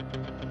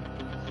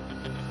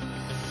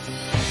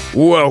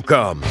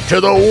Welcome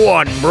to the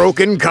One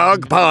Broken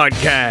Cog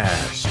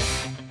Podcast.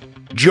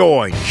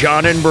 Join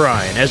John and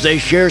Brian as they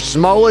share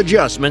small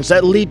adjustments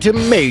that lead to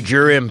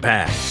major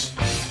impacts.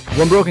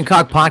 One Broken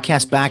Cog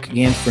Podcast back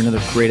again for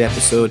another great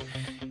episode.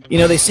 You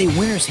know, they say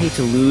winners hate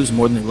to lose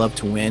more than they love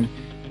to win.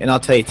 And I'll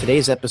tell you,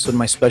 today's episode,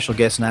 my special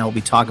guest and I will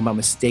be talking about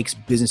mistakes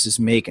businesses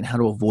make and how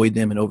to avoid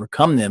them and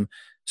overcome them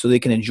so they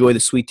can enjoy the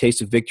sweet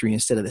taste of victory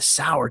instead of the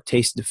sour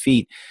taste of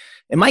defeat.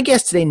 And my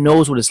guest today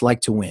knows what it's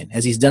like to win,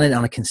 as he's done it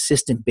on a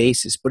consistent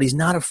basis, but he's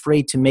not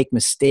afraid to make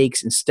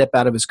mistakes and step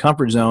out of his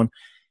comfort zone.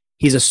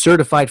 He's a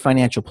certified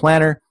financial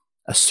planner,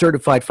 a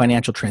certified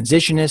financial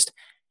transitionist,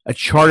 a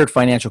chartered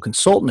financial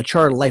consultant, a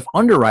chartered life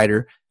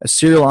underwriter, a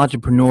serial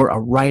entrepreneur, a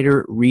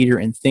writer, reader,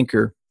 and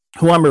thinker.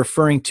 Who I'm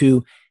referring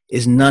to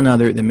is none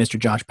other than Mr.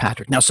 Josh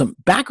Patrick. Now, some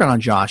background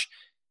on Josh.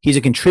 He's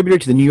a contributor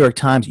to the New York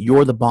Times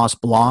You're the Boss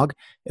blog,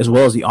 as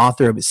well as the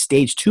author of his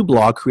Stage 2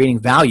 blog, Creating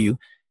Value.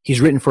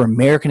 He's written for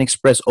American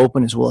Express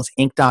Open as well as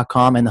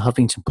Inc.com and the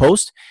Huffington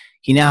Post.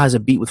 He now has a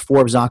beat with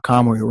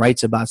Forbes.com where he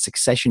writes about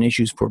succession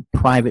issues for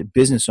private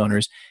business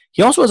owners.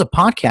 He also has a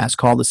podcast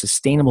called The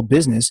Sustainable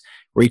Business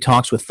where he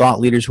talks with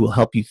thought leaders who will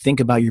help you think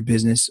about your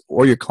business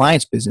or your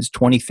client's business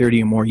 20,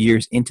 30, or more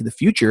years into the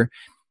future.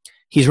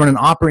 He's run an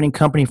operating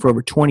company for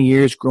over 20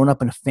 years, grown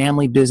up in a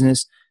family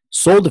business,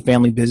 sold the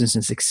family business,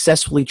 and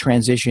successfully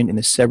transitioned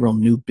into several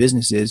new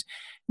businesses.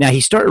 Now,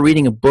 he started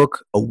reading a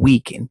book a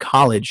week in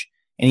college,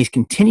 and he's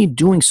continued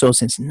doing so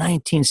since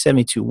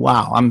 1972.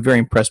 Wow, I'm very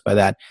impressed by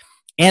that.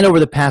 And over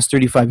the past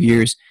 35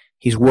 years,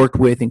 he's worked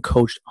with and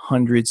coached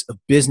hundreds of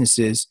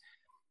businesses.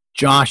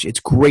 Josh,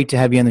 it's great to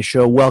have you on the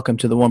show. Welcome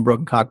to the One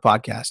Broken Cog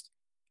Podcast.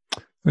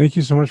 Thank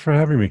you so much for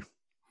having me.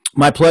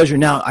 My pleasure.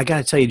 Now, I got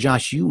to tell you,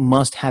 Josh, you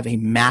must have a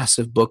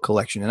massive book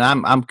collection, and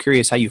I'm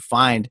curious how you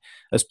find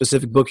a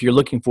specific book you're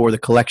looking for, the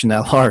collection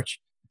that large.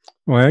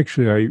 Well,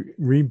 actually, I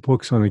read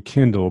books on a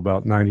Kindle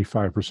about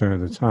 95% of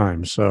the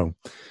time. So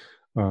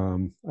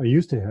I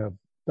used to have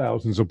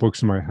thousands of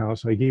books in my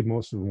house. I gave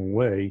most of them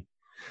away,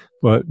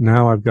 but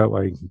now I've got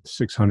like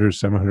 600,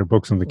 700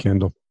 books on the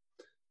Kindle.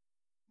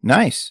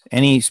 Nice.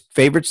 Any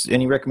favorites,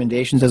 any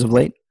recommendations as of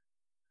late?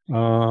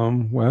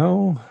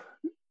 Well,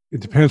 it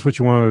depends what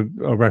you want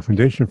a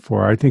recommendation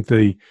for. I think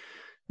the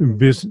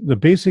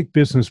basic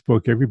business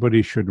book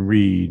everybody should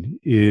read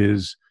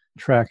is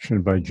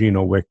Traction by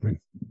Gino Wickman.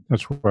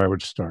 That's where I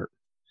would start.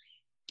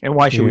 And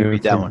why should we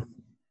read that one?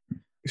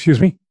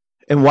 Excuse me?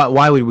 And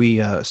why would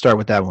we start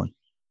with that one?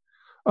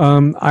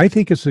 I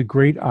think it's a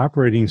great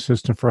operating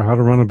system for how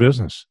to run a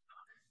business.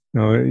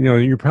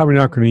 You're probably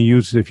not going to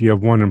use it if you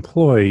have one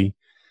employee,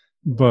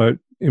 but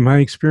in my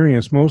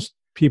experience, most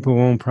people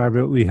who own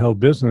privately held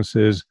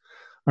businesses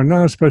are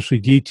not especially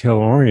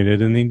detail-oriented,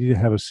 and they need to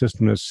have a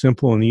system that's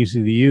simple and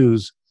easy to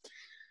use.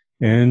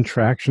 And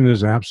Traction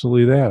is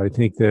absolutely that. I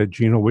think that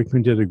Gino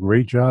Wickman did a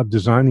great job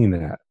designing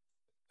that.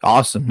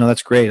 Awesome. No,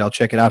 that's great. I'll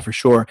check it out for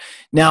sure.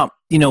 Now,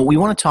 we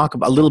want to talk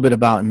a little bit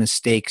about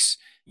mistakes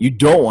you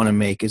don't want to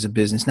make as a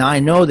business. Now, I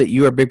know that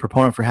you're a big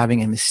proponent for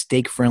having a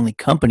mistake-friendly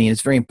company, and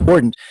it's very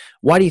important.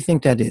 Why do you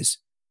think that is?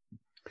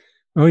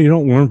 Well, you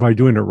don't learn by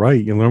doing it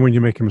right. You learn when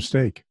you make a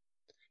mistake.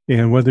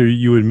 And whether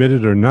you admit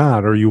it or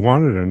not, or you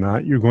want it or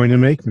not, you're going to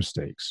make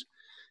mistakes.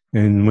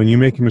 And when you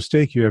make a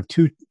mistake, you have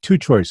two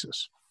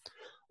choices.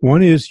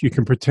 One is you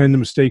can pretend the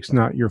mistake's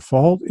not your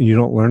fault and you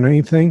don't learn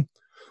anything.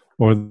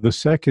 Or the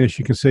second is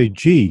you can say,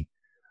 gee,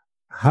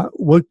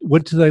 what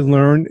did I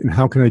learn and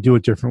how can I do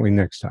it differently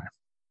next time?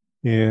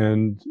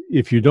 And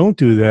if you don't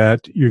do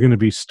that, you're going to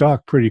be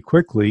stuck pretty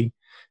quickly,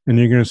 and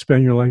you're going to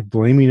spend your life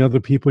blaming other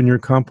people in your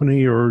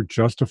company or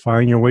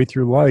justifying your way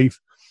through life.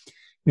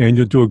 And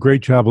you'll do a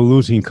great job of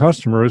losing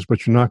customers,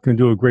 but you're not going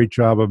to do a great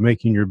job of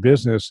making your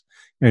business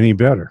any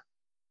better.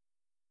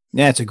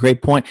 Yeah, it's a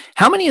great point.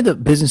 How many of the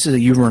businesses that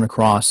you've run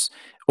across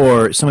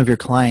or some of your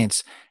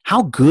clients,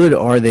 how good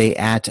are they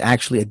at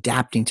actually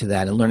adapting to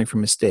that and learning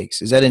from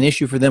mistakes? Is that an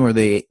issue for them, or are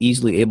they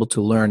easily able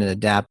to learn and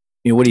adapt?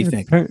 What do you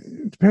think?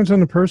 It depends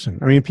on the person.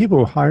 I mean, people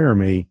who hire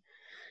me,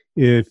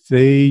 if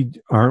they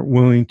aren't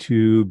willing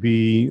to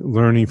be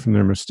learning from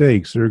their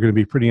mistakes, they're going to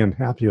be pretty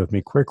unhappy with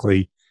me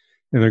quickly,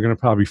 and they're going to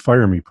probably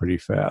fire me pretty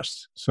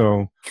fast.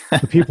 So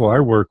the people I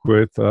work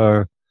with,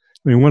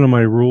 one of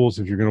my rules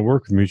if you're going to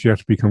work with me is you have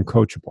to become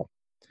coachable.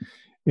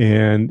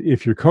 And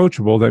if you're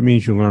coachable, that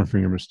means you learn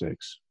from your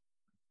mistakes.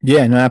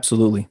 Yeah, no,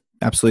 absolutely.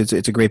 Absolutely.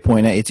 It's a great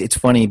point. It's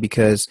funny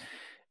because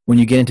when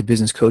you get into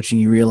business coaching,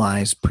 you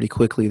realize pretty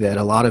quickly that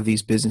a lot of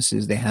these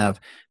businesses, they have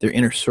their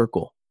inner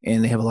circle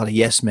and they have a lot of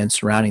yes men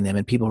surrounding them,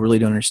 and people really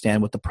don't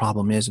understand what the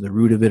problem is or the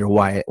root of it or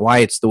why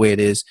it's the way it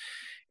is.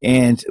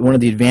 And one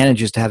of the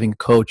advantages to having a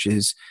coach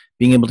is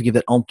being able to give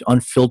that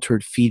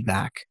unfiltered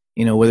feedback,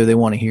 whether they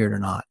want to hear it or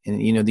not. And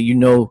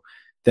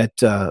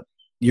that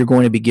you're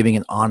going to be giving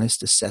an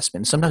honest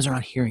assessment. Sometimes they're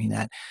not hearing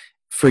that.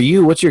 For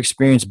you, what's your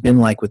experience been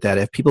like with that?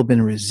 Have people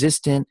been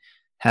resistant?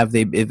 Has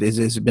it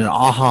been an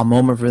aha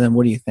moment for them?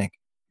 What do you think?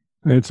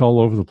 It's all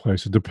over the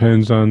place. It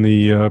depends on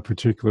the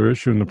particular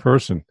issue and the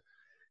person.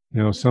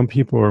 Some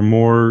people are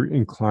more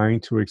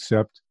inclined to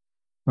accept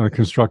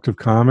constructive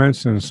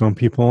comments, and some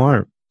people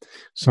aren't.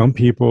 Some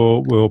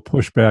people will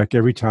push back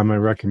every time I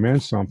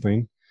recommend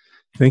something,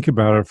 think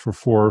about it for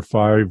 4 or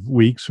 5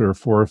 weeks or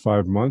 4 or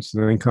 5 months,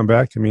 and then come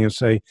back to me and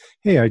say,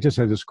 hey, I just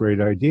had this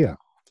great idea.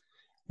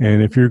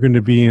 And if you're going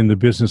to be in the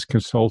business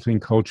consulting,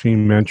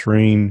 coaching,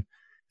 mentoring,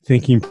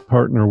 thinking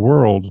partner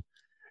world,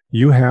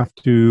 you have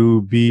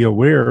to be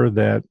aware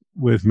that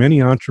with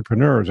many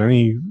entrepreneurs,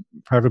 any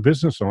private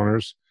business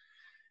owners,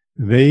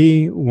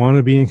 they want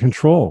to be in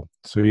control.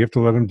 So you have to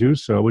let them do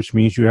so, which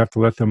means you have to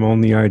let them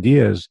own the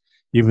ideas,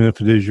 even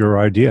if it is your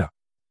idea.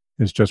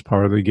 It's just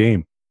part of the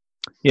game.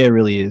 Yeah, it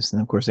really is.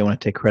 And of course, they want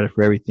to take credit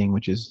for everything,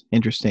 which is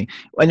interesting.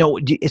 I know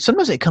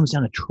sometimes it comes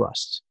down to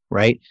trust,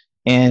 right?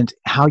 And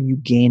how you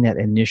gain that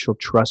initial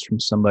trust from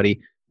somebody.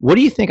 What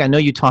do you think? I know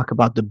you talk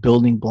about the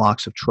building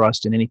blocks of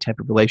trust in any type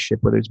of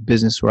relationship, whether it's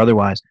business or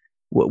otherwise.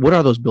 What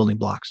are those building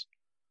blocks?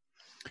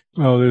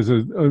 Well, there's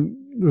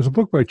a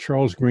book by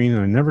Charles Green,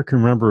 and I never can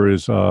remember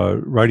his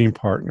writing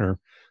partner,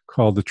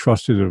 called The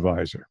Trusted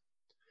Advisor.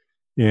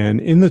 And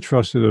in The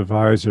Trusted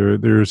Advisor,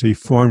 there's a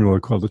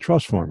formula called the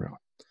trust formula,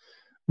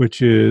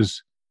 which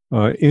is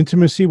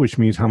intimacy, which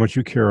means how much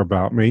you care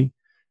about me;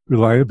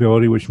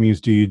 reliability, which means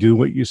do you do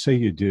what you say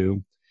you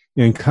do;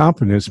 and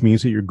competence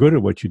means that you're good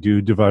at what you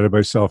do, divided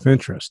by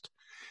self-interest.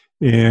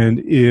 And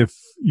if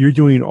you're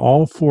doing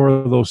all four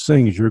of those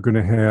things, you're going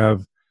to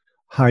have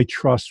high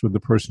trust with the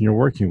person you're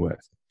working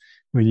with.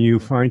 When you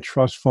find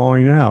trust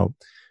falling out,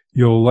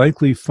 you'll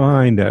likely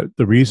find that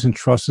the reason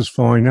trust is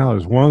falling out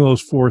is one of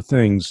those four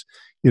things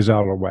is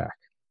out of whack.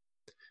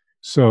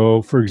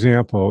 So, for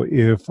example,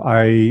 if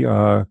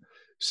I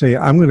say,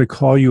 I'm going to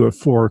call you at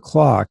 4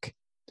 o'clock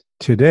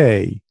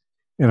today,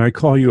 and I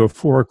call you at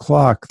 4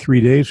 o'clock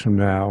 3 days from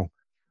now,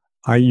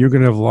 you're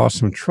going to have lost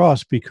some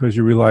trust because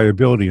your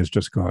reliability has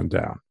just gone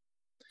down.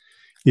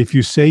 If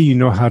you say you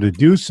know how to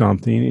do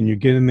something and you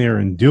get in there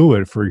and do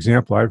it, for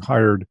example, I've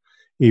hired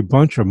a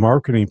bunch of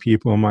marketing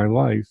people in my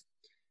life,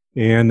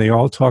 and they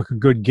all talk a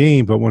good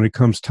game, but when it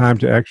comes time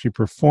to actually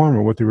perform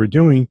or what they were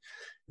doing,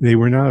 they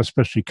were not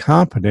especially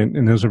competent,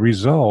 and as a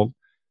result,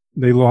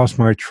 they lost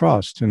my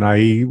trust, and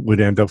I would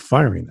end up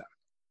firing them.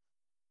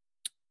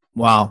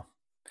 Wow.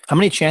 How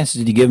many chances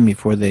did you give them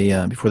before they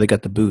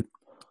got the boot?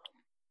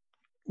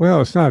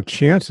 Well, it's not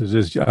chances.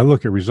 It's, I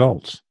look at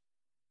results.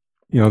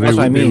 That's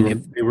what I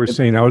mean. They were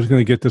saying I was going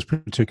to get this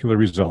particular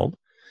result,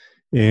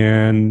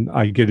 and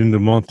I get into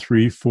month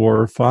 3,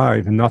 4, or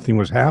 5, and nothing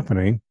was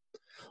happening,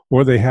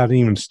 or they hadn't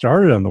even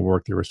started on the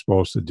work they were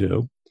supposed to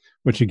do,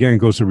 which again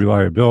goes to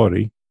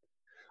reliability.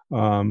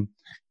 And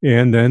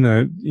then,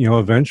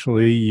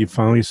 eventually you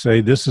finally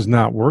say, this is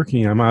not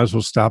working. I might as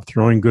well stop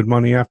throwing good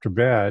money after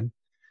bad,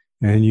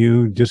 and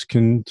you just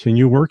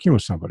continue working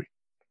with somebody.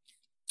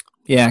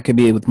 Yeah, it could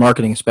be with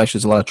marketing, especially.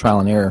 There's a lot of trial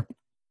and error.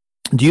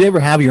 Do you ever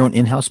have your own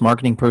in-house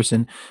marketing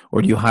person,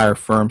 or do you hire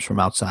firms from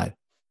outside?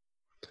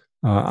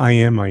 I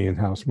am my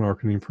in-house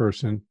marketing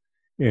person,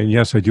 and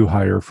yes, I do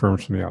hire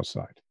firms from the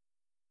outside.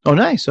 Oh,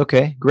 nice.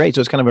 Okay, great.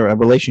 So it's kind of a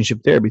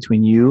relationship there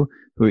between you,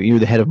 who you're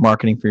the head of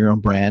marketing for your own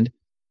brand,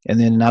 and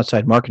then an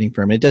outside marketing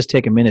firm. It does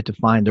take a minute to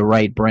find the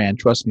right brand.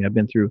 Trust me, I've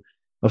been through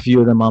a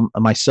few of them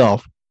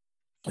myself,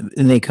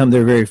 and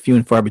they're very few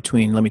and far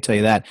between. Let me tell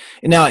you that.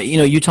 And now,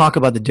 you talk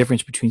about the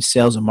difference between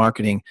sales and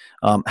marketing.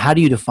 How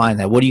do you define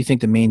that? What do you think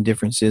the main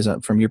difference is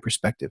from your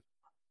perspective?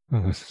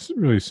 It's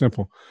really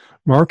simple.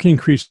 Marketing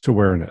creates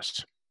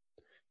awareness,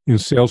 and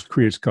sales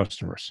creates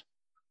customers.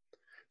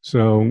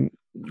 So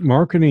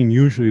marketing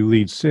usually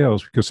leads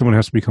sales because someone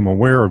has to become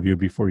aware of you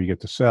before you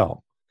get to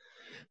sell.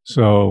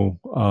 So,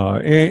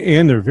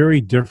 and they're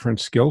very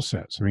different skill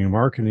sets. I mean,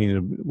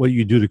 marketing, what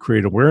you do to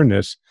create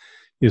awareness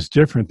is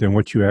different than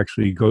what you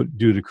actually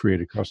do to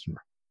create a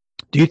customer.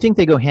 Do you think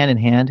they go hand in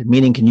hand?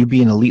 Meaning, can you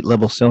be an elite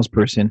level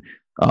salesperson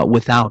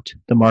without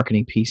the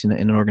marketing piece in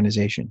an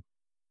organization?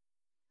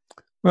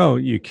 Well,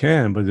 you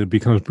can, but it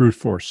becomes brute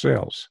force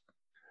sales.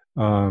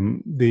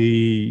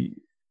 They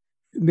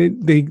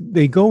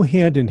go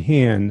hand in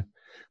hand,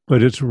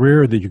 but it's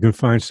rare that you can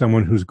find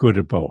someone who's good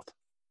at both.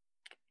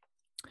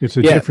 It's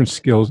a different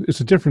skill. It's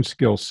a different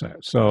skill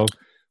set. So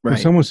when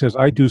someone says,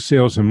 I do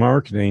sales and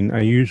marketing,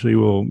 I usually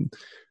will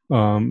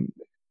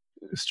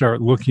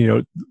start looking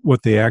at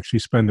what they actually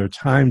spend their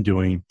time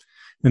doing.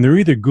 And they're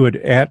either good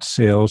at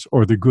sales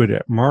or they're good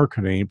at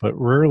marketing, but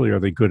rarely are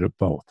they good at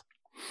both.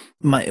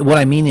 What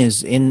I mean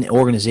is, in the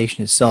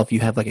organization itself, you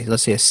have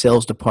let's say a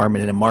sales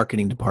department and a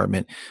marketing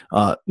department.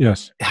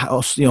 Yes.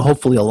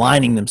 Hopefully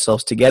aligning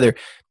themselves together.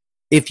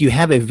 If you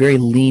have a very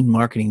lean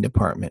marketing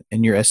department,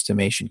 in your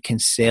estimation, can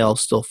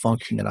sales still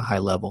function at a high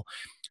level?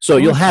 So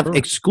you'll have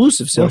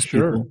exclusive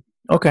salespeople.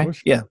 Okay.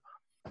 Yeah.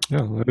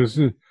 Yeah.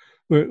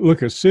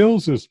 Look, at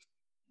sales is,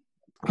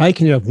 I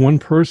can have one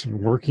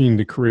person working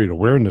to create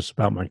awareness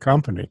about my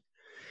company,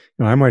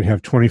 and I might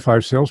have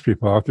 25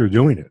 salespeople out there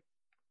doing it.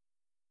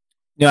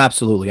 No,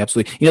 absolutely.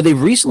 Absolutely.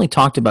 They've recently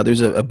talked about, there's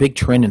a big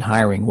trend in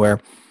hiring where,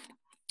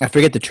 I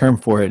forget the term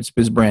for it.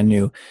 It's brand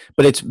new,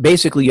 but it's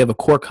basically you have a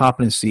core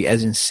competency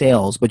as in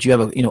sales, but you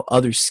have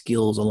other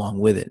skills along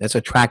with it. That's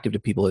attractive to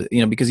people,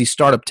 because these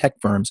startup tech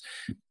firms,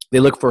 They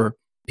look for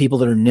people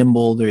that are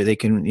nimble. They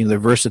can, they're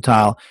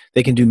versatile.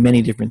 They can do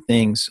many different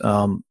things.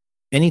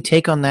 Any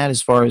take on that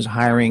as far as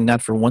hiring,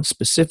 not for one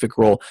specific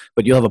role,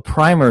 but you'll have a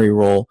primary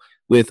role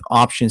with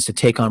options to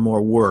take on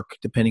more work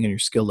depending on your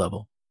skill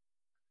level?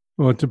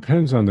 Well, it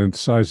depends on the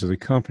size of the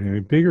company. I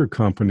mean, bigger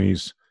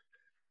companies,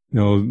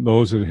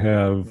 those that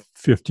have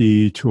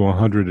 50 to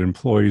 100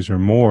 employees or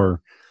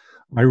more,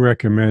 I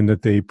recommend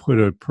that they put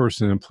a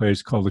person in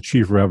place called the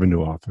Chief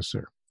Revenue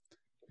Officer.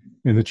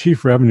 And the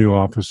Chief Revenue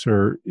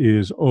Officer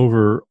is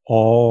over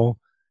all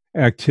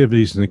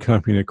activities in the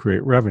company that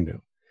create revenue.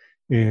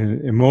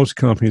 And in most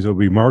companies, it'll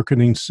be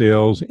marketing,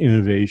 sales,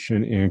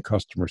 innovation, and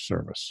customer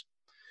service.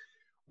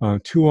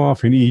 Too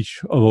often,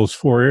 each of those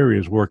four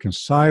areas work in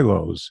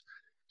silos.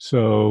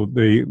 So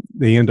they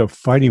end up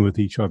fighting with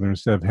each other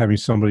instead of having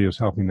somebody who's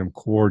helping them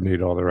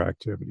coordinate all their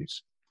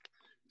activities.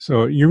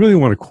 So you really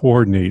want to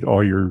coordinate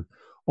all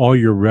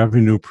your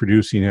revenue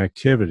producing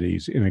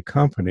activities in a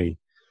company,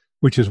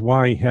 which is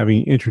why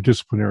having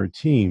interdisciplinary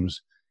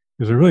teams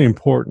is a really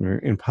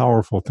important and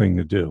powerful thing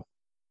to do.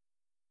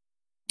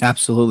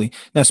 Absolutely.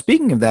 Now,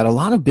 speaking of that, a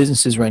lot of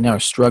businesses right now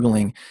are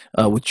struggling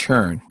with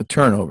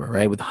turnover,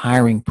 right? With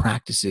hiring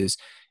practices.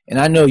 And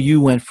I know you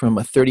went from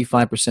a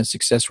 35%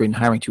 success rate in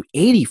hiring to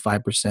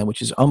 85%,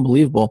 which is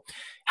unbelievable.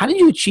 How did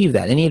you achieve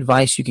that? Any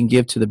advice you can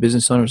give to the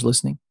business owners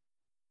listening?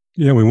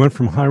 Yeah, we went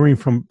from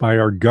hiring by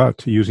our gut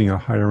to using a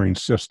hiring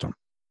system.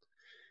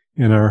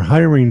 And our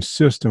hiring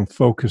system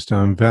focused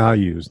on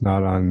values,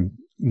 not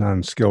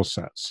on skill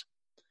sets.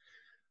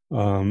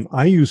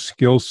 I use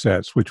skill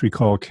sets, which we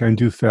call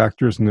can-do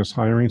factors in this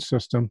hiring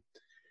system,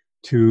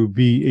 to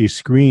be a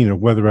screen of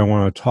whether I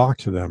want to talk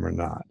to them or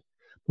not.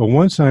 But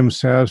once I'm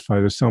satisfied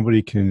that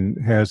somebody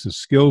has the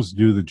skills to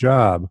do the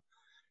job,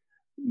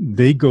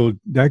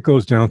 that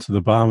goes down to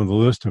the bottom of the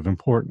list of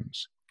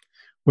importance.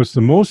 What's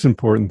the most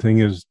important thing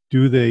is,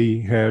 do they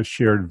have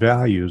shared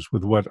values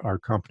with what our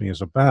company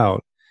is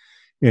about?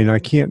 And I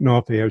can't know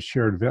if they have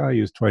shared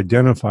values to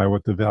identify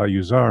what the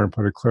values are and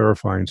put a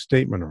clarifying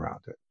statement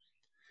around it.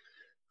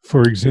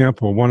 For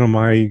example, one of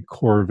my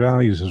core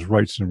values is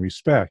rights and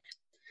respect.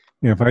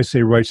 And if I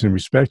say rights and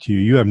respect to you,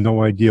 you have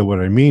no idea what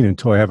I mean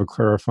until I have a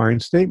clarifying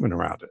statement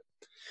around it.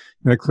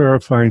 And that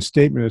clarifying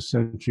statement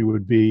essentially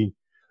would be,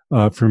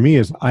 for me,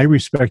 is I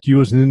respect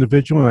you as an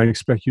individual, and I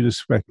expect you to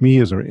respect me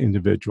as an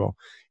individual.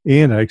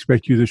 And I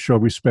expect you to show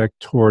respect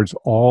towards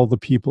all the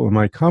people in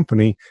my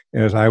company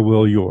as I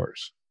will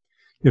yours.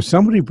 If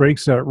somebody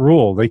breaks that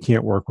rule, they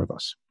can't work with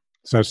us.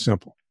 It's that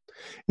simple.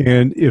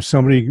 And if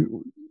somebody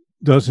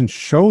doesn't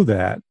show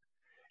that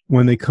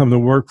when they come to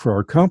work for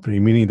our company,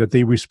 meaning that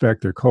they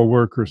respect their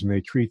coworkers and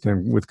they treat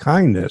them with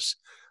kindness,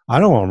 I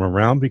don't want them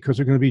around because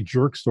they're going to be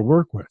jerks to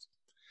work with.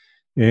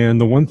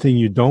 And the one thing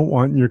you don't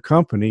want in your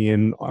company,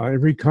 and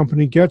every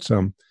company gets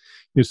them,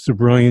 is the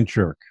brilliant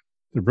jerk.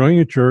 The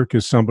brilliant jerk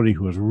is somebody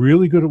who is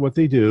really good at what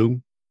they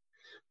do,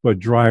 but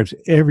drives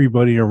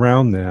everybody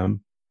around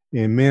them.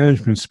 And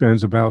management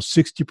spends about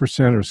 60%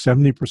 or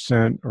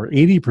 70% or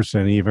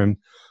 80% even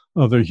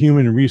of their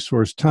human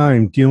resource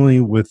time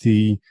dealing with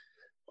the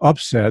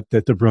upset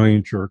that the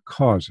brilliant jerk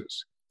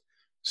causes.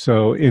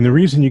 So, and the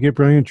reason you get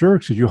brilliant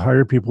jerks is you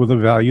hire people with the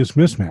values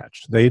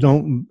mismatched. They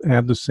don't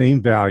have the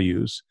same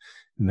values,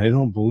 and they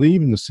don't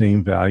believe in the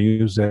same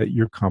values that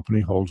your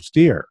company holds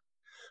dear.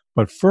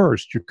 But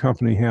first, your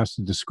company has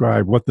to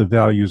describe what the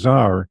values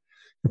are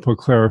and put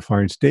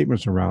clarifying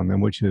statements around them,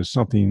 which is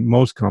something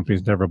most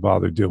companies never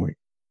bother doing.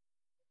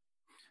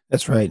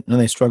 That's right. And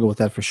they struggle with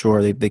that for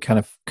sure. They kind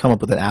of come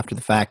up with it after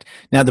the fact.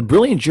 Now, the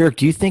brilliant jerk,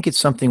 do you think it's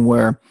something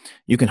where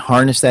you can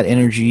harness that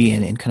energy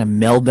and kind of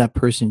meld that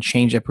person,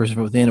 change that person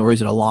from within, or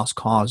is it a lost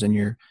cause in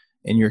your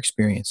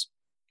experience?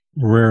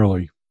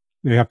 Rarely.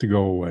 They have to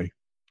go away.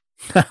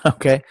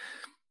 Okay.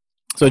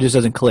 So it just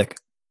doesn't click.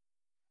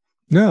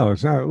 No,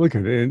 it's not. Look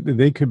at it.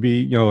 They could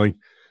be, like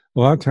a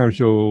lot of times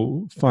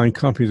you'll find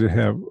companies that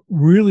have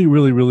really,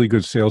 really, really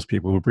good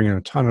salespeople who bring in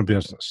a ton of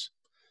business,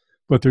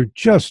 but they're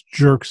just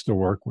jerks to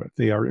work with.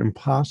 They are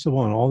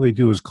impossible, and all they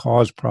do is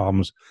cause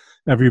problems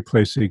every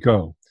place they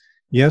go.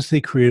 Yes,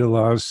 they create a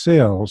lot of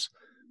sales,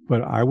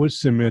 but I would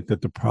submit that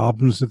the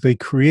problems that they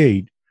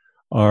create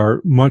are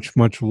much,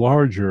 much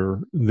larger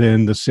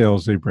than the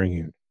sales they bring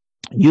in.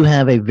 You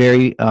have a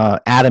very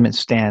adamant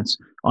stance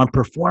on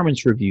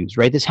performance reviews,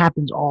 right? This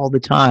happens all the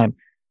time,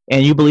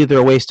 and you believe they're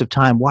a waste of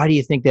time. Why do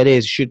you think that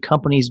is? Should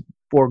companies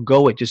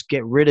forego it, just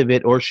get rid of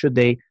it, or should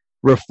they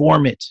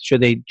reform it?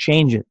 Should they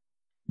change it?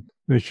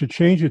 They should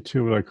change it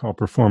to what I call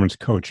performance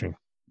coaching,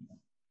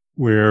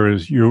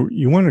 whereas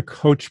you want to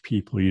coach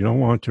people, you don't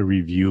want to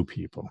review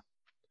people.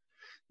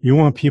 You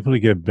want people to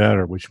get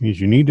better, which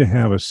means you need to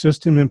have a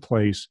system in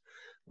place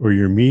where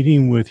you're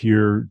meeting with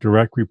your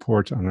direct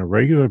reports on a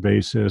regular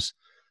basis,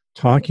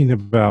 talking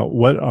about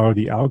what are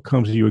the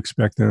outcomes you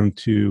expect them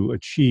to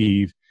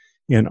achieve,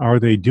 and are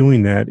they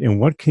doing that, and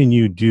what can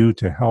you do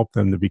to help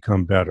them to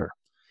become better.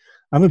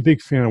 I'm a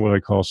big fan of what I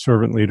call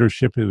servant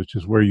leadership, which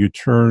is where you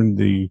turn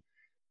the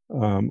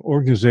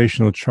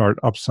organizational chart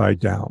upside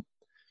down.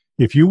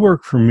 If you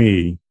work for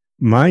me,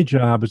 My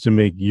job is to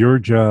make your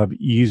job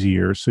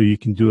easier so you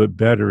can do it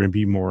better and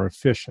be more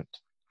efficient.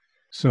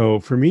 So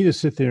for me to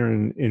sit there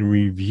and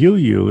review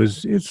you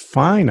it's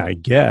fine, I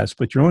guess,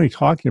 but you're only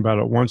talking about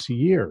it once a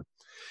year.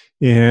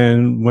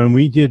 And when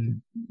we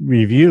did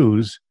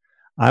reviews,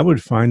 I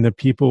would find that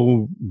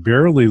people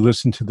barely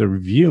listen to the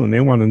review and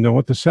they want to know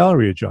what the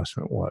salary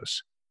adjustment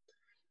was.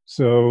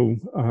 So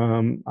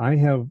I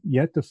have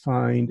yet to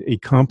find a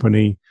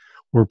company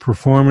where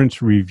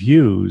performance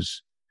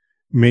reviews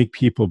make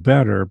people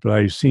better, but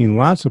I've seen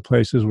lots of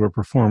places where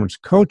performance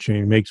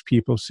coaching makes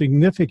people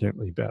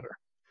significantly better.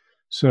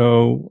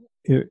 So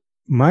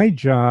my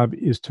job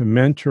is to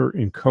mentor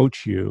and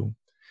coach you,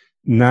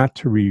 not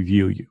to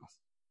review you.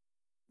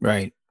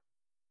 Right.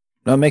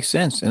 No, it makes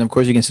sense. And of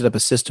course, you can set up a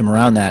system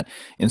around that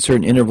in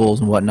certain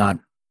intervals and whatnot,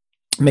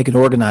 make it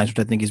organized,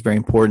 which I think is very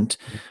important.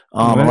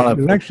 Well, A lot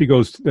of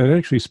that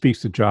actually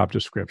speaks to job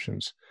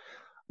descriptions.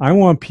 I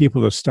want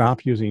people to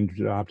stop using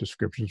job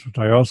descriptions, which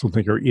I also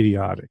think are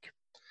idiotic.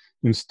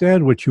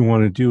 Instead, what you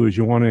want to do is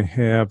you want to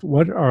have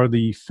what are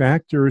the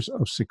factors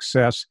of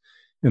success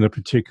in a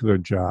particular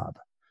job.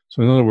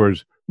 So in other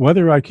words,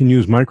 whether I can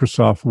use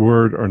Microsoft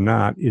Word or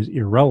not is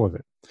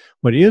irrelevant.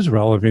 What is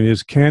relevant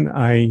is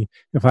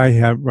if I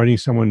have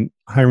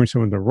hiring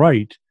someone to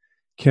write,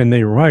 can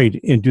they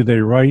write and do they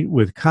write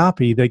with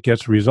copy that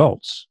gets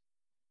results?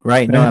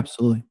 right. No,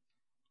 absolutely.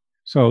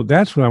 So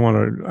that's what I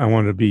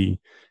want to be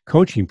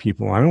coaching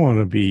people. I don't want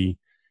to be,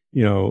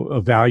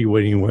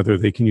 evaluating whether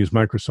they can use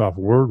Microsoft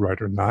Word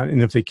right or not.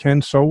 And if they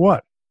can, so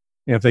what?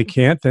 And if they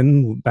can't,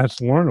 then that's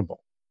learnable.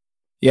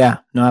 Yeah,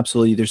 no,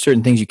 absolutely. There's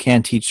certain things you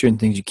can teach, certain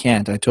things you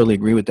can't. I totally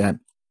agree with that.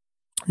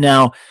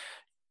 Now,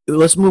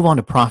 let's move on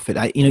to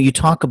profit. You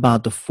talk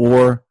about the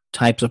 4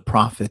 types of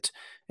profit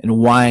and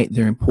why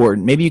they're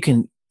important. Maybe you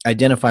can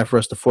identify for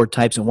us the 4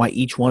 types and why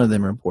each one of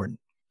them are important.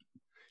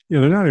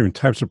 They're not even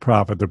types of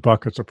profit, they're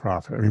buckets of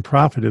profit. I mean,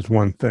 profit is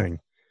one thing.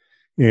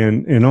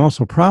 And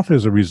also profit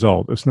is a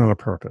result, it's not a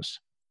purpose.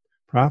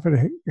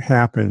 Profit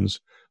happens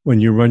when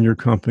you run your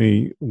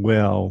company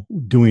well,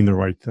 doing the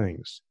right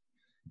things.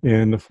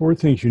 And the 4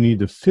 things you need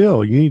to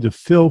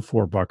fill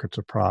 4 buckets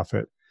of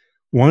profit.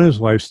 One is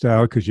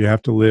lifestyle, because you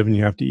have to live and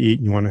you have to eat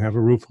and you want to have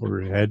a roof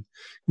over your head,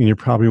 and you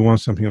probably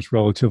want something that's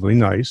relatively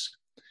nice.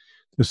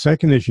 The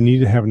second is you need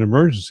to have an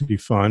emergency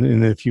fund,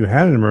 and if you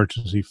had an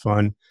emergency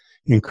fund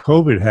and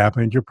COVID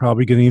happened, you're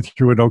probably getting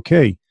through it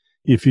okay.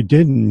 If you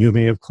didn't, you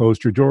may have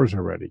closed your doors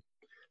already.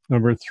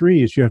 Number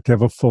 3 is you have to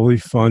have a fully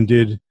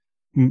funded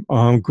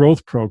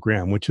growth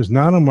program, which is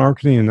not a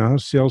marketing and not a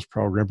sales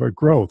program, but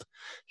growth.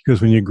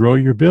 Because when you grow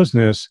your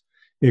business,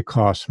 it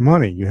costs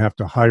money. You have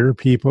to hire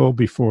people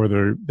before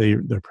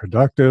they're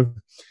productive.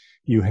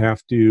 You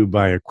have to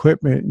buy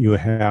equipment. You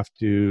have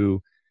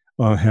to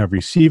have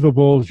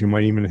receivables. You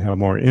might even have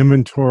more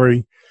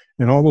inventory.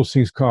 And all those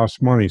things cost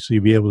money. So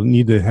you'll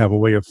need to have a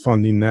way of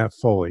funding that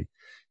fully.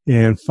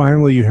 And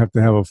finally, you have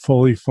to have a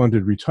fully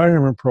funded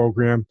retirement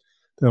program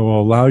that will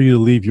allow you to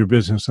leave your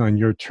business on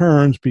your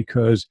terms,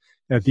 because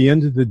at the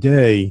end of the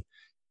day,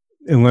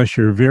 unless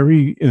you're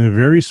in a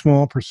very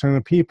small percent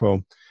of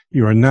people,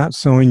 you are not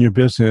selling your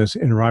business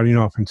and riding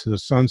off into the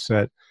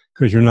sunset,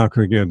 because you're not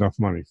going to get enough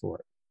money for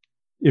it,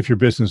 if your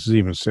business is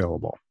even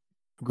saleable.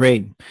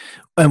 Great.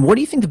 And what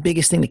do you think the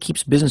biggest thing that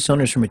keeps business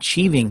owners from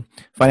achieving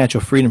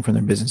financial freedom from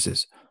their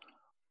businesses?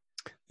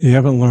 You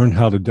haven't learned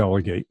how to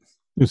delegate.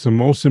 It's the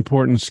most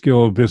important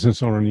skill a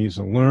business owner needs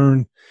to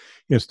learn.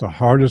 It's the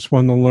hardest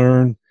one to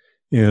learn,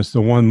 and it's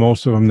the one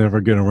most of them never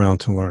get around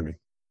to learning.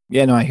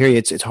 Yeah, no, I hear you.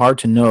 It's hard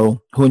to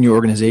know who in your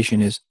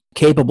organization is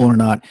capable or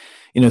not.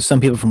 Some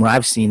people from what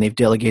I've seen, they've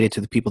delegated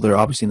to the people that are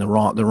obviously in the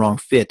wrong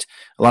fit.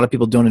 A lot of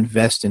people don't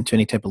invest into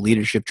any type of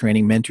leadership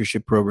training,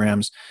 mentorship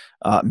programs,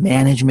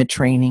 management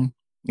training.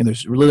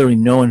 There's literally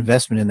no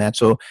investment in that.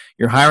 So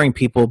you're hiring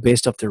people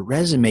based off their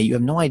resume. You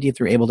have no idea if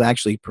they're able to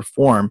actually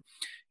perform.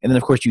 And then,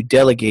 of course, you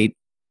delegate,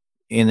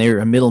 and they're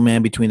a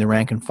middleman between the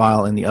rank and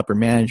file and the upper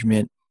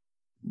management.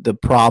 The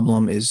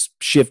problem is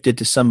shifted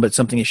to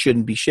something it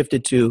shouldn't be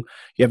shifted to.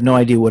 You have no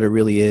idea what it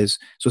really is.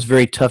 So it's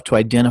very tough to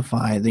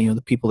identify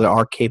the people that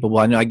are capable.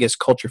 I guess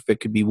culture fit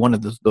could be one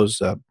of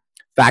those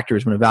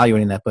factors when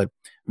evaluating that, but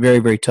very,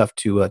 very tough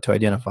to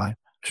identify,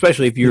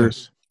 especially if you're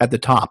at the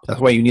top.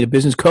 That's why you need a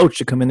business coach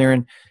to come in there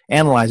and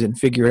analyze it and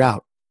figure it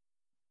out.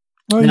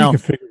 Well, you can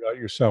figure it out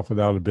yourself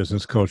without a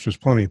business coach. There's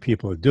plenty of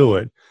people that do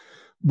it.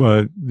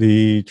 But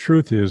the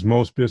truth is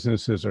most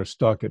businesses are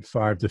stuck at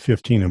 5 to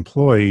 15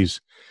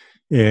 employees.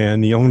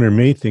 And the owner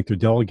may think they're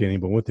delegating,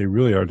 but what they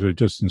really are, they're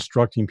just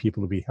instructing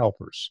people to be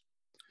helpers.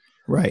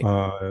 Right.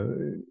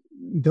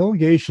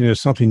 Delegation is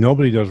something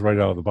nobody does right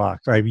out of the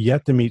box. I've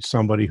yet to meet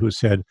somebody who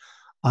said,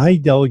 I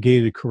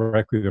delegated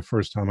correctly the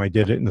first time I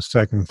did it, and the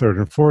second, third,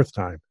 and fourth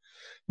time.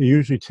 It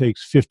usually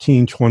takes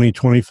 15, 20,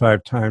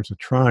 25 times of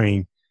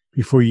trying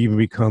before you even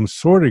become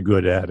sort of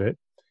good at it.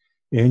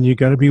 And you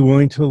got to be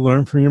willing to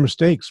learn from your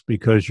mistakes,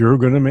 because you're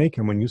going to make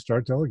them when you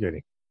start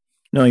delegating.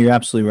 No, you're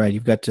absolutely right.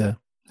 You've got to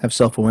have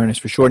self-awareness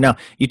for sure. Now,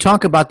 you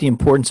talk about the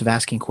importance of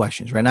asking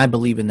questions, right? And I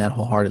believe in that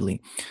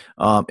wholeheartedly.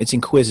 It's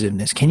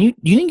inquisitiveness. Do you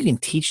think you can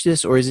teach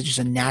this, or is it just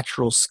a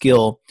natural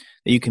skill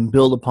that you can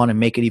build upon and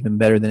make it even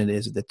better than it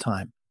is at the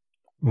time?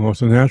 Well,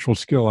 it's a natural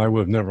skill. I would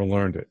have never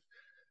learned it.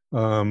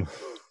 Um,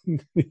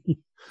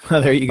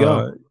 There you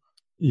go.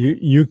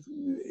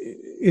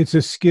 It's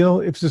a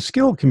skill. It's a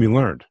skill that can be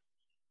learned.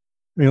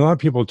 I mean, a lot of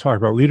people talk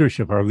about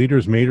leadership. Are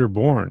leaders made or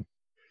born?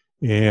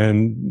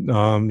 And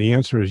the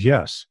answer is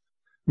yes.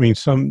 I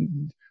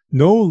mean,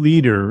 no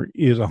leader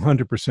is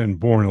 100%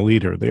 born a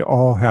leader. They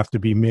all have to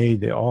be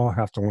made. They all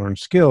have to learn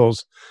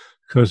skills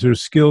because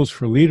there's skills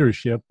for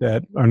leadership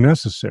that are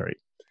necessary.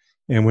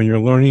 And when you're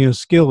learning a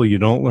skill, you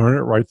don't learn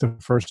it right the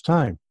first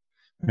time.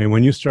 I mean,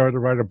 when you started to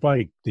ride a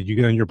bike, did you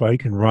get on your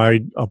bike and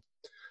ride up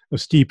a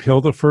steep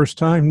hill the first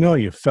time? No,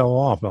 you fell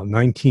off about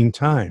 19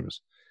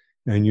 times.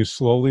 And you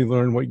slowly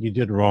learn what you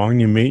did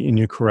wrong, and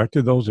you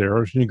corrected those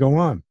errors, and you go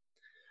on.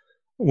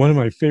 One of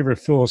my favorite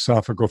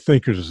philosophical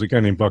thinkers is a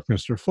guy named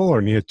Buckminster Fuller,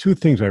 and he had two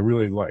things I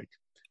really like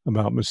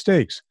about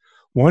mistakes.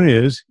 One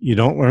is you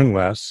don't learn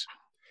less,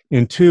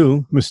 and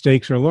two,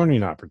 mistakes are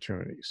learning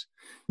opportunities.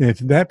 And if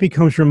that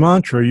becomes your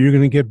mantra, you're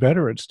going to get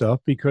better at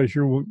stuff because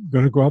you're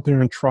going to go out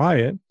there and try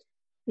it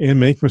and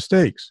make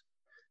mistakes.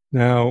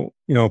 Now,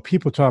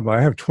 people talk about,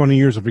 I have 20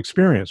 years of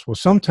experience. Well,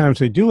 sometimes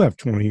they do have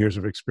 20 years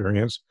of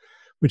experience,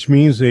 which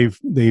means they've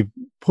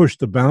pushed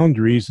the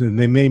boundaries and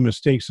they made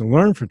mistakes and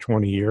learned for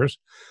 20 years.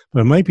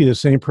 But it might be the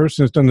same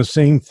person that's done the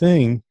same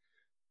thing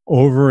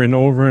over and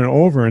over and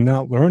over and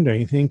not learned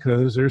anything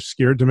because they're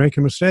scared to make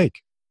a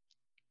mistake.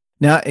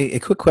 Now, a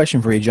quick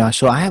question for you, Josh.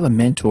 So I have a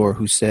mentor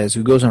who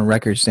goes on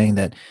record saying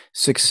that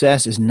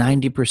success is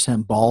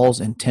 90% balls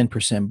and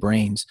 10%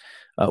 brains.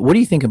 What do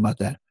you think about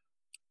that?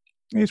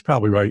 He's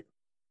probably right.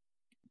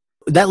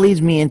 That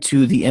leads me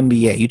into the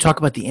MBA. You talk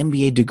about the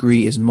MBA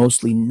degree is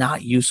mostly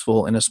not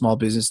useful in a small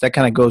business. That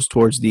kind of goes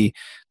towards the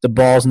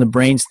balls and the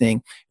brains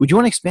thing. Would you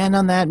want to expand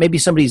on that? Maybe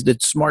somebody's the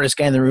smartest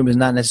guy in the room is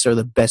not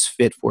necessarily the best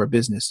fit for a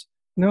business.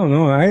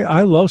 No,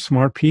 I love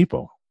smart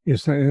people.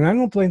 And I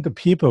don't blame the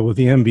people with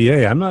the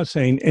MBA. I'm not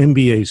saying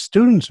MBA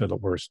students are the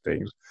worst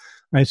things.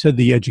 I said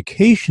the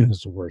education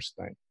is the worst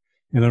thing.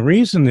 And the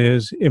reason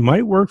is it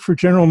might work for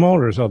General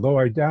Motors, although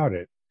I doubt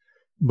it.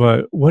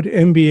 But what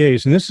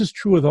MBAs, and this is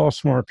true with all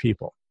smart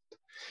people,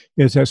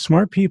 is that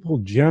smart people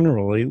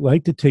generally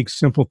like to take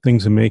simple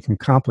things and make them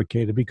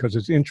complicated because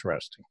it's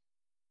interesting.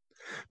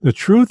 The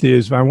truth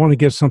is, if I want to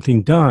get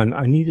something done,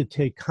 I need to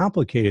take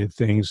complicated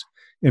things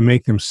and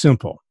make them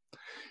simple.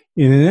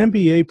 In an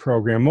MBA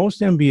program, most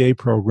MBA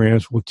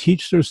programs will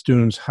teach their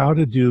students how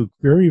to do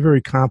very,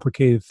 very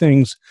complicated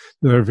things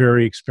that are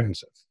very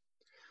expensive.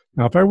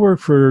 Now, if I work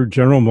for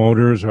General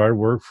Motors or I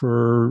work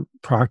for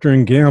Procter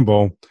 &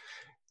 Gamble,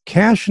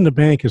 cash in the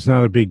bank is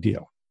not a big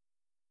deal.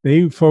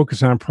 They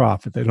focus on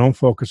profit. They don't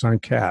focus on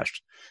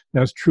cash.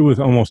 That's true with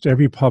almost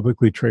every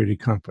publicly traded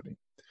company.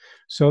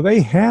 So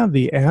they have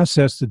the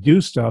assets to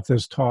do stuff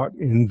that's taught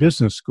in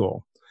business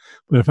school.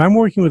 But if I'm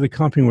working with a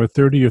company with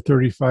 30 or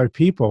 35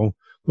 people,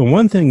 the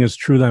one thing that's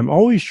true that I'm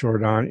always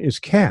short on is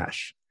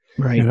cash.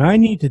 Right. And I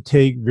need to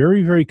take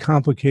very, very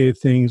complicated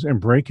things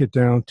and break it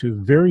down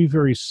to very,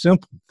 very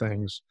simple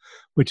things,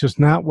 which is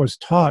not what's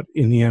taught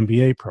in the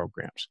MBA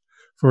programs.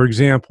 For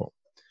example,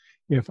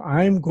 if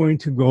I'm going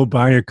to go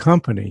buy a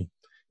company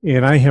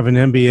and I have an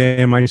MBA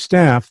in my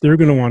staff, they're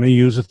going to want to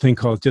use a thing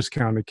called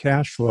discounted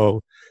cash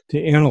flow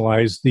to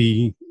analyze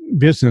the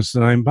business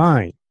that I'm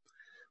buying.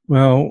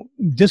 Well,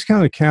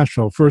 discounted cash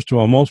flow, first of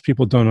all, most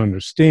people don't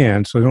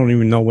understand, so they don't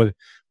even know what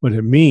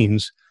it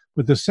means.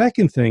 But the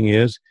second thing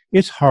is,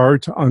 it's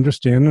hard to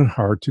understand and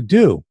hard to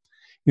do.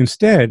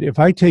 Instead, if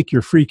I take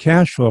your free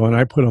cash flow and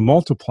I put a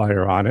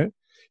multiplier on it,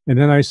 and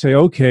then I say,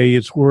 okay,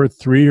 it's worth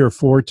 3 or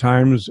 4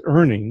 times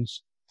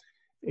earnings,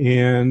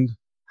 and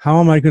how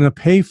am I going to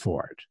pay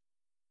for it?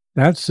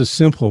 That's the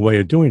simple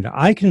way of doing it.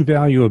 I can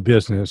value a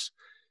business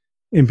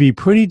and be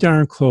pretty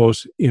darn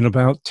close in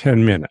about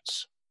 10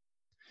 minutes.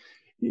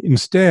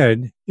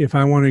 Instead, if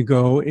I want to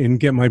go and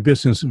get my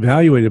business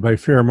evaluated by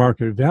fair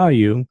market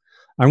value,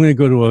 I'm going to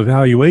go to a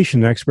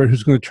valuation expert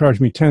who's going to charge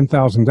me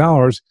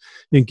 $10,000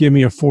 and give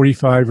me a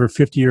 45 or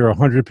 50 or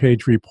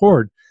 100-page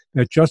report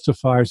that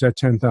justifies that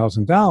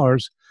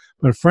 $10,000.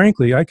 But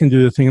frankly, I can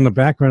do the thing in the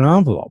back of an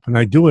envelope, and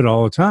I do it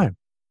all the time.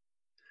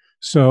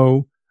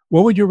 So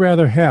what would you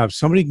rather have?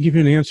 Somebody give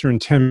you an answer in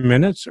 10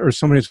 minutes or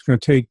somebody that's going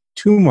to take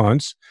 2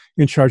 months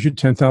and charge you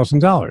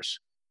 $10,000?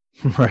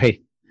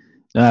 Right.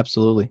 No,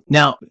 absolutely.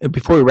 Now,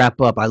 before we wrap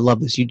up, I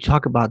love this. You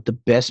talk about the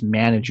best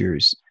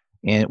managers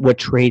and what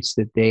traits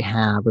that they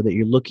have or that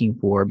you're looking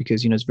for,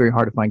 because, it's very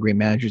hard to find great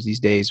managers these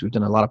days. We've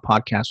done a lot of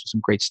podcasts with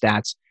some great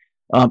stats.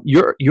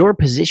 Your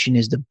position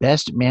is the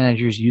best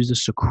managers use the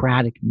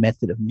Socratic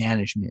method of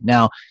management.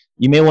 Now,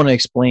 you may want to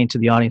explain to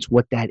the audience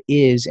what that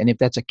is, and if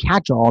that's a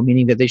catch-all,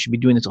 meaning that they should be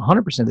doing this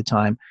 100% of the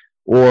time,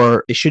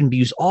 or it shouldn't be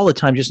used all the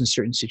time, just in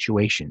certain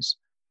situations.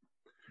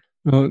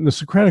 Well, the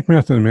Socratic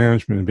method of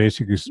management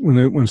basically,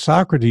 when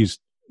Socrates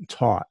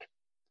taught,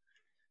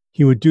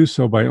 he would do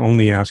so by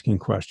only asking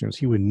questions.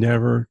 He would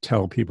never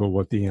tell people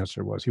what the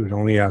answer was. He would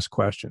only ask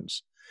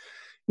questions.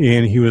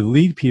 And he would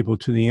lead people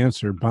to the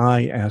answer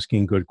by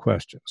asking good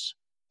questions.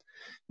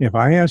 If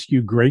I ask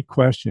you great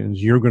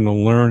questions, you're going to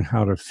learn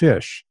how to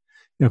fish.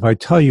 If I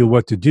tell you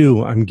what to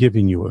do, I'm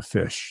giving you a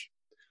fish.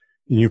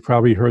 And you've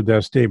probably heard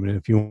that statement.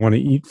 If you want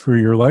to eat for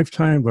your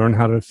lifetime, learn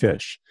how to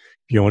fish.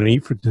 If you want to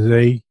eat for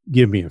today,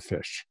 give me a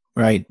fish.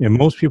 Right. And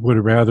most people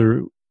would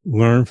rather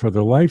learn for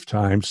their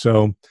lifetime.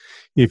 So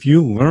if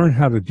you learn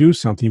how to do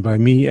something by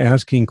me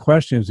asking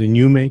questions and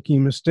you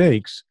making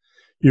mistakes,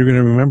 you're going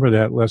to remember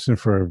that lesson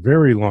for a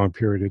very long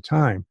period of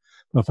time.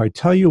 But if I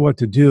tell you what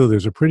to do,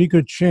 there's a pretty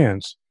good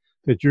chance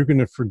that you're going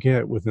to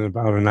forget within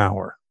about an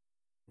hour.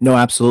 No,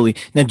 absolutely.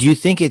 Now, do you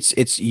think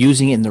it's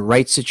using it in the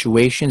right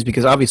situations?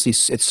 Because obviously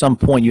at some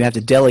point you have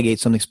to delegate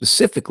something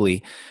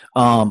specifically,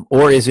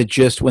 or is it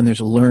just when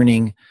there's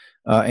learning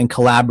and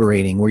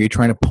collaborating where you're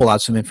trying to pull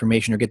out some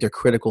information or get their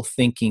critical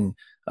thinking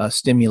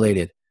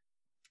stimulated?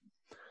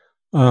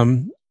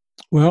 Well,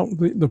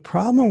 the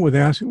problem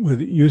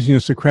with using a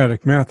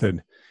Socratic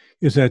method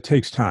is that it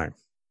takes time.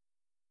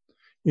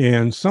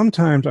 And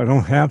sometimes I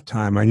don't have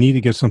time. I need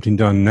to get something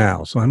done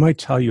now. So I might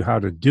tell you how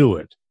to do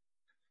it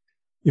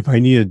if I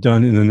need it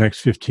done in the next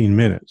 15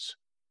 minutes,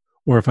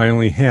 or if I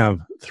only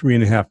have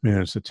 3.5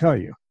 minutes to tell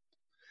you.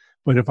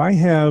 But if I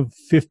have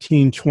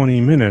 15,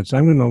 20 minutes,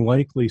 I'm going to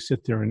likely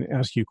sit there and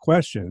ask you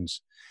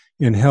questions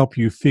and help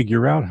you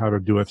figure out how to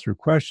do it through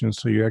questions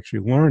so you actually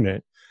learn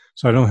it.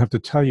 So I don't have to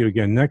tell you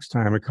again next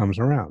time it comes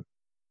around.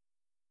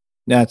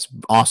 That's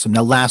awesome.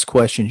 Now, last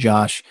question,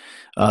 Josh.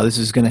 This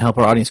is going to help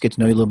our audience get to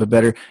know you a little bit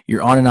better.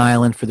 You're on an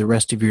island for the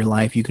rest of your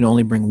life. You can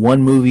only bring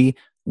one movie,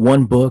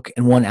 one book,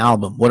 and one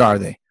album. What are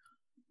they?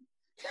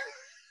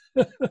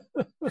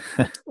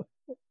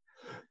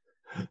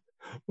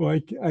 Well,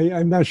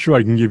 I'm not sure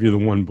I can give you the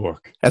one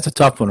book. That's a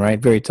tough one, right?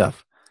 Very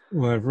tough.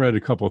 Well, I've read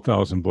a couple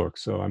thousand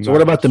books, so I'm. So,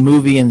 what about the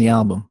movie and the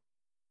album?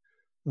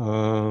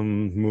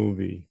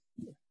 Movie.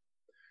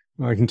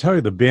 Well, I can tell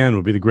you the band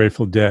would be the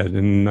Grateful Dead,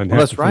 and I'd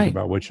have to think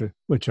about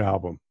which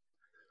album.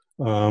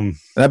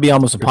 That'd be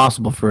almost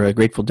impossible for a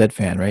Grateful Dead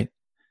fan, right?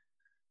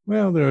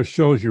 Well, there are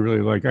shows you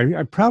really like.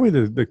 I probably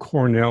the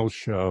Cornell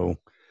show,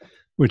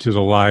 which is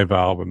a live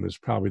album, is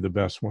probably the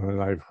best one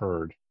that I've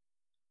heard.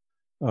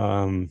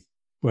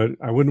 But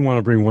I wouldn't want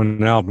to bring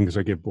one album because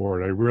I get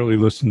bored. I really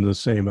listen to the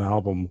same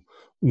album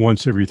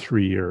once every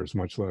 3 years,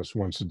 much less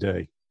once a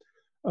day.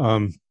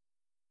 And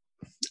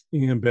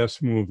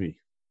best movie.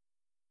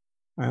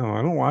 I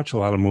don't watch a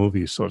lot of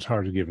movies, so it's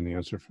hard to give an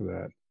answer for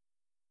that.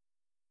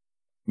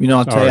 You know,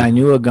 I'll tell you, I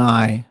knew a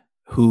guy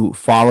who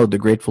followed the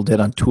Grateful Dead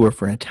on tour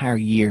for an entire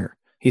year.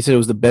 He said it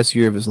was the best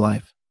year of his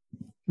life.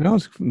 No,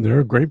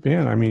 they're a great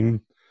band. I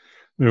mean,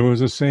 there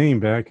was a saying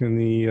back in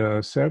the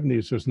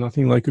 70s, there's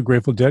nothing like a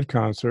Grateful Dead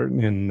concert,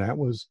 and that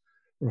was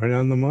right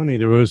on the money.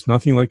 There was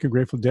nothing like a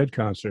Grateful Dead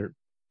concert.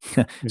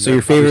 So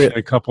your favorite...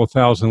 a couple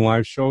thousand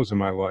live shows in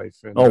my life.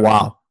 And, oh,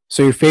 wow.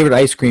 So your favorite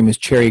ice cream is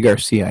Cherry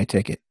Garcia, I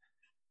take it.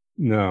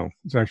 No,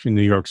 it's actually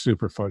New York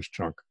Super Fudge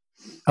Chunk.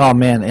 Oh,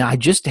 man. I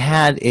just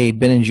had a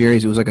Ben &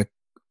 Jerry's. It was like a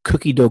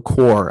cookie dough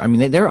core. I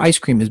mean, their ice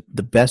cream is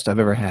the best I've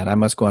ever had. I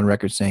must go on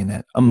record saying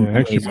that.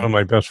 Actually, one of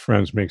my best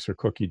friends makes their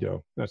cookie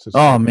dough. That's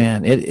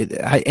man.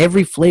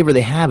 Every flavor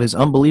they have is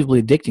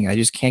unbelievably addicting. I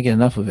just can't get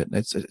enough of it.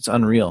 It's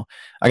unreal.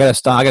 I got to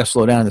stop. I got to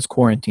slow down in this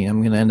quarantine. I'm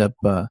going to end up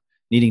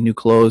needing new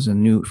clothes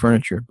and new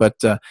furniture. But,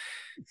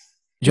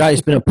 Josh,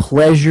 it's been a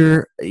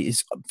pleasure.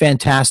 It's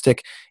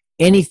fantastic.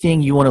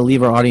 Anything you want to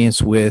leave our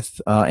audience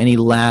with, any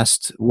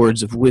last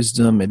words of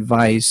wisdom,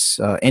 advice,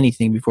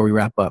 anything before we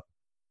wrap up?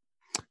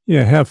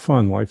 Yeah, have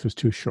fun. Life is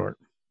too short.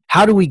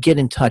 How do we get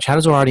in touch? How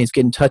does our audience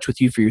get in touch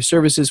with you for your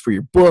services, for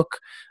your book,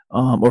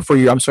 or for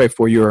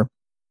your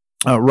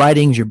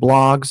writings, your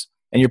blogs,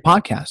 and your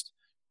podcast?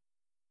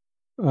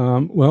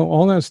 Well,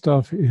 all that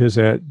stuff is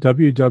at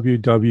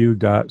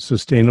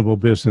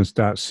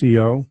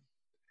www.sustainablebusiness.co.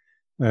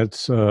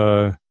 That's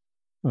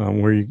where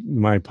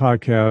my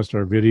podcast,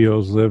 our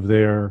videos live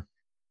there.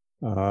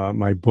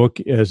 My book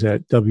is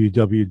at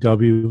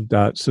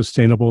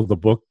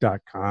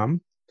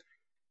www.sustainablethebook.com.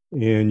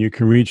 And you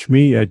can reach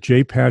me at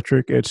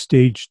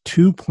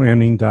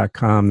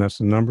jpatrick@stage2planning.com. That's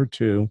the number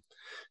 2,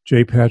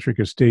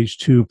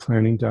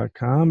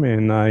 jpatrick@stage2planning.com.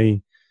 And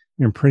I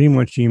am pretty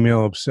much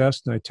email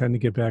obsessed, and I tend to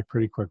get back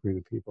pretty quickly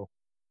to people.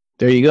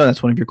 There you go.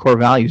 That's one of your core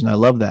values, and I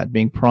love that,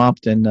 being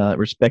prompt and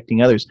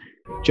respecting others.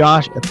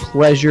 Josh, a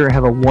pleasure.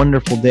 Have a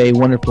wonderful day,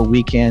 wonderful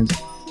weekend.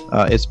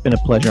 It's been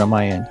a pleasure on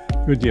my end.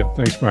 Good deal.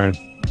 Thanks, Brian.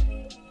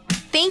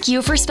 Thank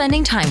you for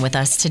spending time with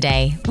us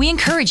today. We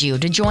encourage you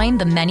to join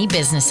the many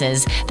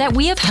businesses that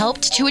we have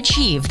helped to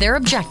achieve their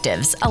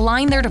objectives,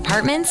 align their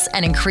departments,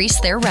 and increase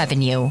their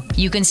revenue.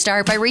 You can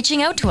start by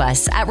reaching out to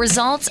us at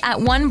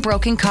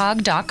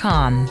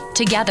results@onebrokencog.com.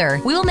 Together,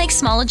 we will make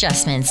small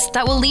adjustments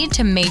that will lead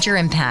to major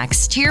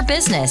impacts to your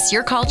business,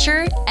 your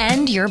culture,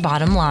 and your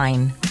bottom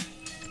line.